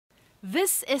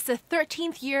This is the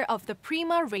 13th year of the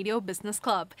Prima Radio Business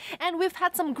Club, and we've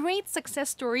had some great success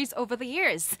stories over the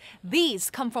years. These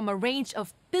come from a range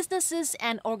of businesses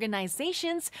and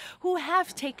organizations who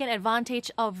have taken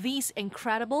advantage of these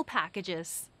incredible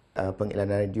packages.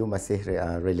 Pengiklanan radio masih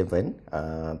relevan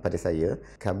pada saya.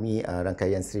 Kami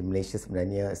rangkaian Stream Malaysia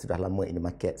sebenarnya sudah lama in the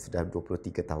market, sudah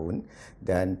 23 tahun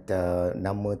dan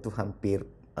nama tu hampir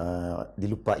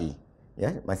dilupai,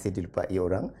 ya, masih dilupai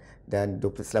orang. Dan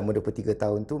selama 23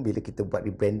 tahun tu bila kita buat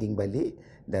rebranding balik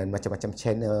dan macam-macam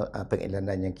channel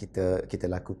pengiklanan yang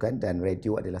kita lakukan, dan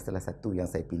radio adalah salah satu yang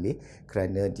saya pilih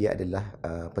kerana dia adalah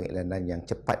pengiklanan yang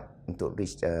cepat untuk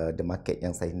reach the market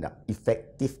yang saya hendak.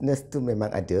 Effectiveness tu memang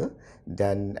ada,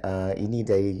 dan ini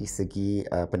dari segi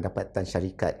pendapatan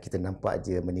syarikat kita nampak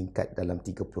je meningkat dalam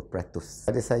 30%.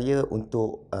 Pada saya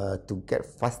untuk to get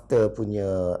faster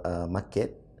punya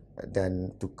market dan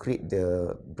to create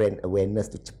the brand awareness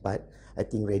tu cepat, I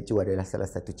think radio adalah salah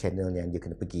satu channel yang dia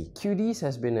kena pergi. QDs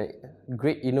has been a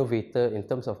great innovator in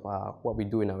terms of what we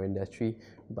do in our industry,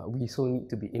 but we also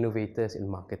need to be innovators in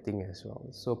marketing as well.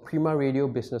 So Prima Radio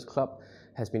Business Club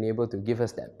has been able to give us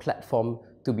that platform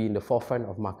to be in the forefront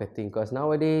of marketing, because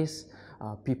nowadays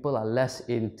people are less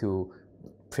into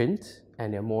print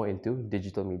and they're more into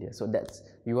digital media. So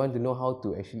you want to know how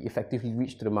to actually effectively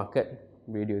reach to the market,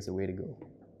 radio is the way to go.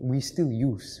 We still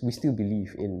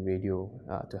believe in radio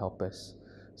to help us.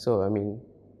 So I mean,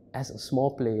 as a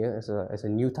small player, as a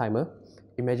new timer,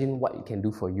 imagine what it can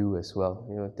do for you as well.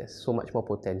 You know, there's so much more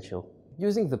potential.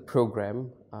 Using the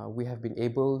program, we have been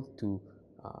able to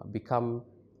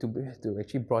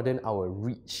actually broaden our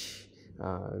reach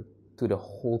to the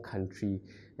whole country,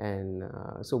 and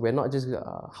so we're not just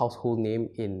a household name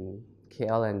in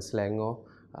KL and Selangor.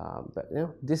 But you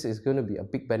know, this is going to be a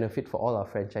big benefit for all our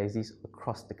franchisees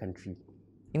across the country.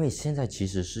 因为现在其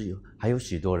实还有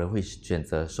许多人会选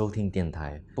择收听电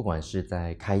台，不管是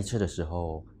在开车的时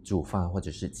候、煮饭或者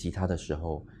是其他的时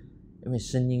候，因为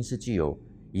声音是具有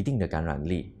一定的感染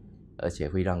力，而且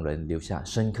会让人留下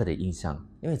深刻的印象。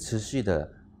因为持续的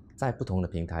在不同的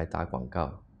平台打广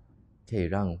告，可以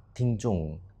让听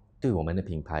众对我们的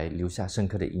品牌留下深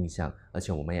刻的印象，而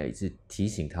且我们也一直提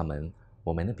醒他们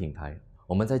我们的品牌。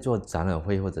我们在做展览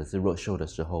会或者是 roadshow 的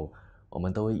时候，我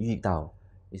们都会遇到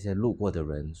一些路过的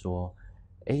人说：“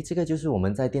诶，这个就是我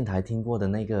们在电台听过的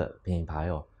那个品牌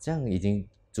哦。”这样已经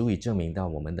足以证明到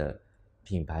我们的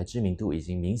品牌知名度已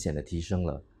经明显的提升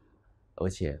了，而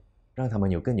且让他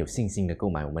们更有信心的购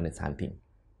买我们的产品。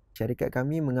Syarikat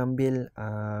kami mengambil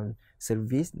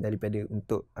servis daripada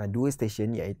untuk dua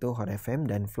stesen, iaitu Hot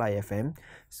FM dan Fly FM.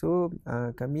 So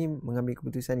kami mengambil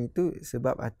keputusan itu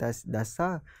sebab atas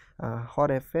dasar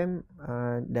Hot FM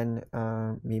dan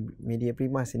Media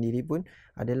Prima sendiri pun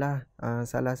adalah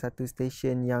salah satu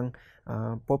stesen yang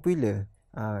popular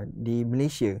di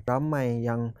Malaysia. Ramai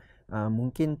yang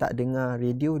mungkin tak dengar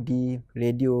radio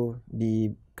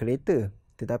di kereta,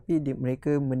 tetapi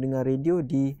mereka mendengar radio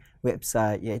di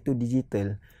website, iaitu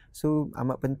digital. So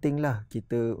amat pentinglah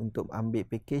kita untuk ambil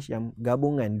package yang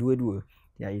gabungan dua-dua,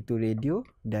 iaitu radio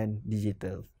dan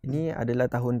digital. Ini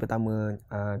adalah tahun pertama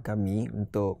kami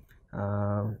untuk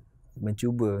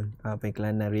mencuba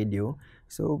pengiklanan radio.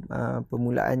 So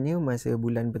permulaannya masa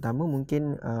bulan pertama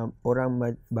mungkin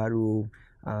orang baru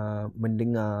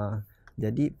mendengar.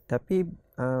 Tapi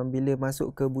bila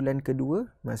masuk ke bulan kedua,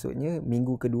 maksudnya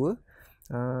minggu kedua,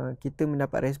 kita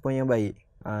mendapat respon yang baik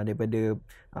daripada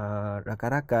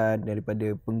rakan-rakan,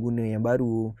 daripada pengguna yang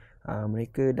baru.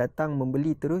 Mereka datang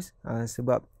membeli terus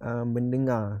sebab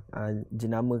mendengar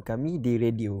jenama kami di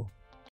radio.